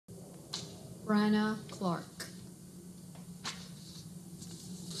Brenna Clark.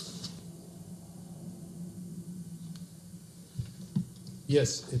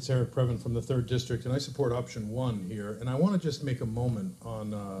 Yes, it's Eric Previn from the 3rd District, and I support option 1 here. And I want to just make a moment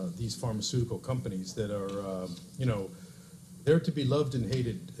on these pharmaceutical companies that are, they're to be loved and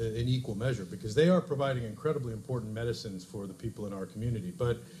hated in equal measure, because they are providing incredibly important medicines for the people in our community.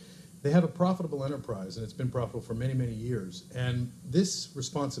 But they have a profitable enterprise, and it's been profitable for many, many years. And this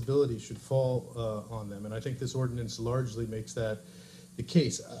responsibility should fall on them, and I think this ordinance largely makes that the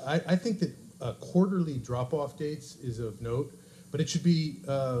case. I think that quarterly drop-off dates is of note, but it should be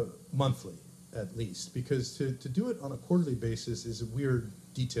monthly at least, because to do it on a quarterly basis is a weird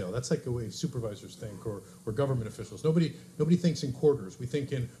detail. That's like the way supervisors think, or government officials. Nobody thinks in quarters. We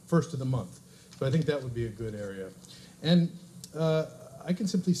think in first of the month. So I think that would be a good area. And I can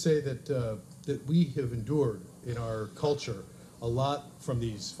simply say that we have endured in our culture a lot from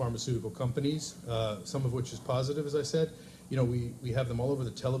these pharmaceutical companies, some of which is positive, as I said. We have them all over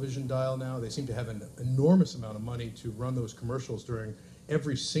the television dial now. They seem to have an enormous amount of money to run those commercials during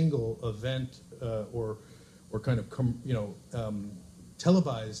every single event or kind of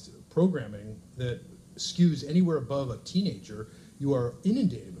televised programming that skews anywhere above a teenager. You are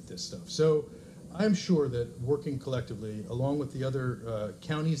inundated with this stuff. So I'm sure that working collectively, along with the other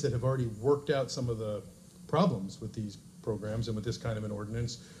counties that have already worked out some of the problems with these programs and with this kind of an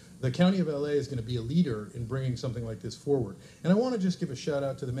ordinance, the County of LA is going to be a leader in bringing something like this forward. And I want to just give a shout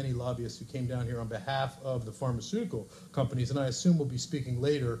out to the many lobbyists who came down here on behalf of the pharmaceutical companies, and I assume we'll be speaking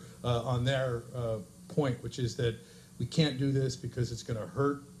later on their point, which is that we can't do this because it's going to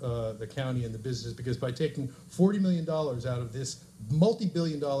hurt the county and the business, because by taking $40 million out of this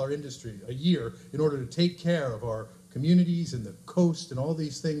multi-billion-dollar industry a year in order to take care of our communities and the coast and all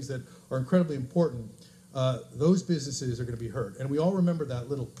these things that are incredibly important, those businesses are going to be hurt. And we all remember that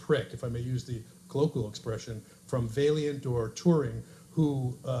little prick, if I may use the colloquial expression, from Valiant or Turing,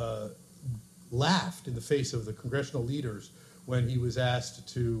 who laughed in the face of the congressional leaders when he was asked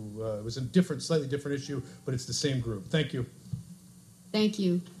to, it was a slightly different issue, but it's the same group. Thank you. Thank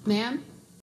you. Ma'am?